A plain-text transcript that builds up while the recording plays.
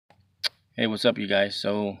Hey, what's up, you guys?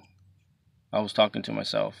 So, I was talking to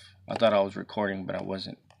myself. I thought I was recording, but I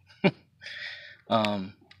wasn't.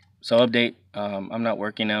 um, so update. I'm not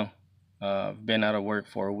working now. I've been out of work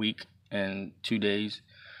for a week and 2 days.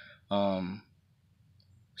 Um,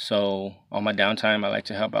 so on my downtime, I like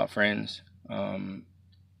to help out friends.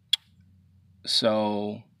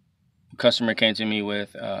 So a customer came to me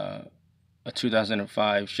with a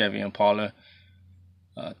 2005 Chevy Impala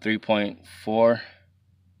 3.4.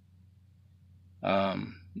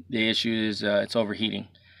 The issue is it's overheating.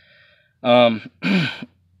 Um,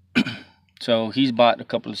 so he's bought a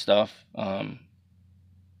couple of stuff, and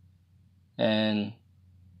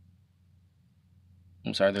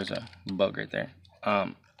I'm sorry, there's a bug right there.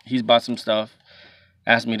 He's bought some stuff,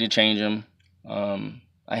 asked me to change them.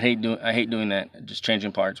 I hate doing that, just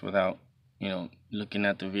changing parts without looking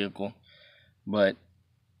at the vehicle. But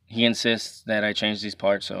he insists that I change these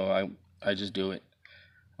parts, so I just do it.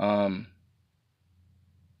 Um,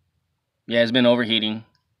 yeah, it's been overheating.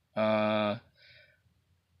 Uh,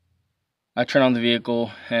 I turn on the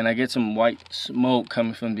vehicle and I get some white smoke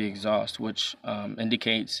coming from the exhaust, which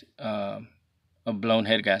indicates a blown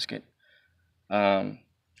head gasket. Um,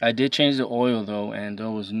 I did change the oil though, and there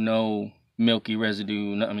was no milky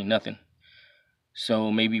residue. I mean, nothing.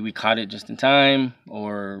 So maybe we caught it just in time,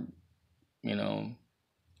 or you know,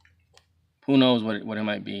 who knows what it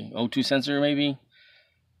might be. O2 sensor maybe.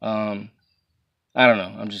 Um, I don't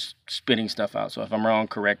know. I'm just spitting stuff out. So if I'm wrong,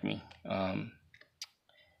 correct me.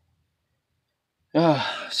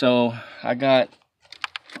 So I got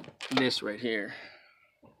this right here.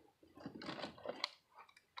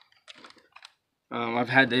 I've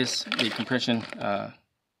had the compression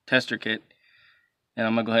tester kit, and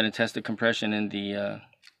I'm gonna go ahead and test the compression in the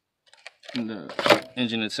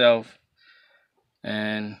engine itself,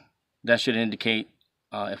 and that should indicate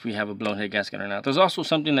if we have a blown head gasket or not. There's also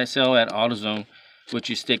something they sell at AutoZone, which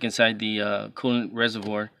you stick inside the coolant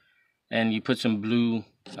reservoir, and you put some blue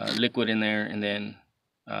liquid in there, and then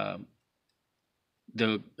uh,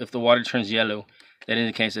 if the water turns yellow, that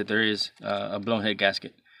indicates that there is a blown head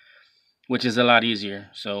gasket, which is a lot easier.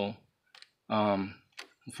 So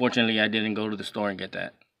unfortunately, I didn't go to the store and get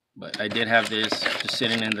that, but I did have this just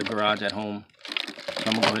sitting in the garage at home, so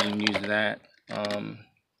I'm gonna go ahead and use that.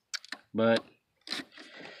 But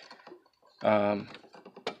um,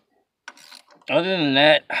 other than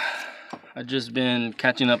that, I've just been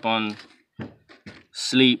catching up on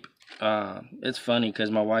sleep. It's funny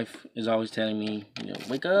because my wife is always telling me,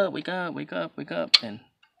 wake up, wake up, wake up, wake up, and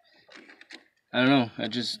I don't know. I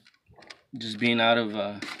just being out of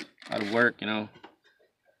work,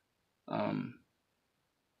 um,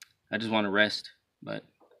 I just want to rest. But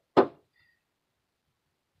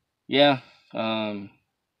yeah, um,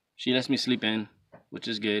 she lets me sleep in, which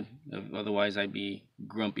is good. Otherwise, I'd be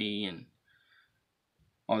grumpy and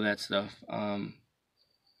all that stuff.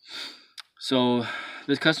 So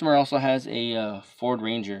this customer also has a Ford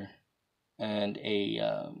Ranger and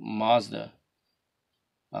a Mazda.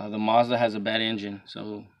 The Mazda has a bad engine,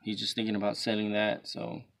 so he's just thinking about selling that.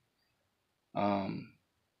 So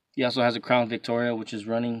he also has a Crown Victoria, which is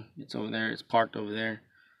running. It's over there. It's parked over there.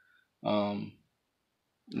 Um,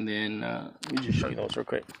 and then let me just show you those real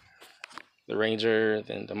quick. The Ranger,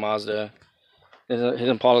 then the Mazda. His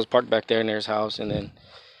Impala's parked back there near his house, and then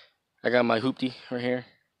I got my hoopty right here.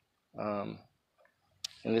 Um,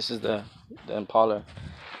 and this is the Impala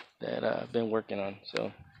that I've been working on.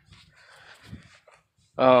 So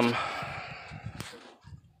um,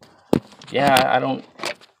 yeah,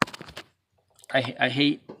 I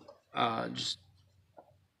hate just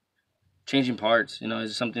changing parts.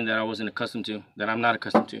 It's something that I wasn't accustomed to, that I'm not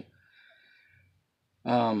accustomed to.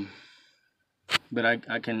 Um, but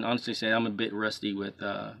I can honestly say I'm a bit rusty with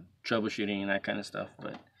troubleshooting and that kind of stuff.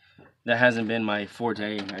 But that hasn't been my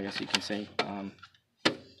forte, I guess you can say.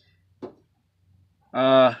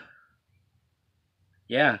 Uh,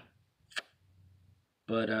 yeah,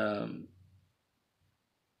 but I'm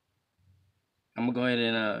gonna go ahead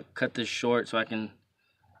and cut this short so I can,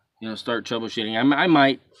 start troubleshooting. I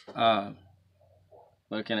might,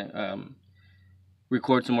 what can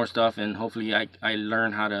record some more stuff, and hopefully I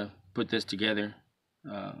learn how to put this together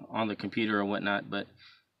on the computer or whatnot. But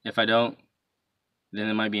if I don't, then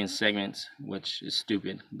it might be in segments, which is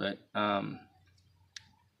stupid. But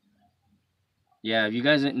yeah, if you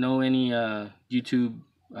guys know any YouTube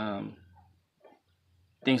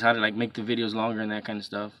things, how to like make the videos longer and that kind of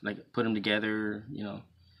stuff, like put them together,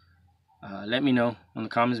 let me know in the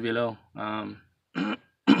comments below.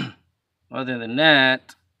 Other than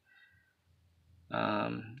that,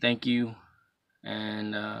 thank you,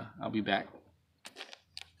 and I'll be back.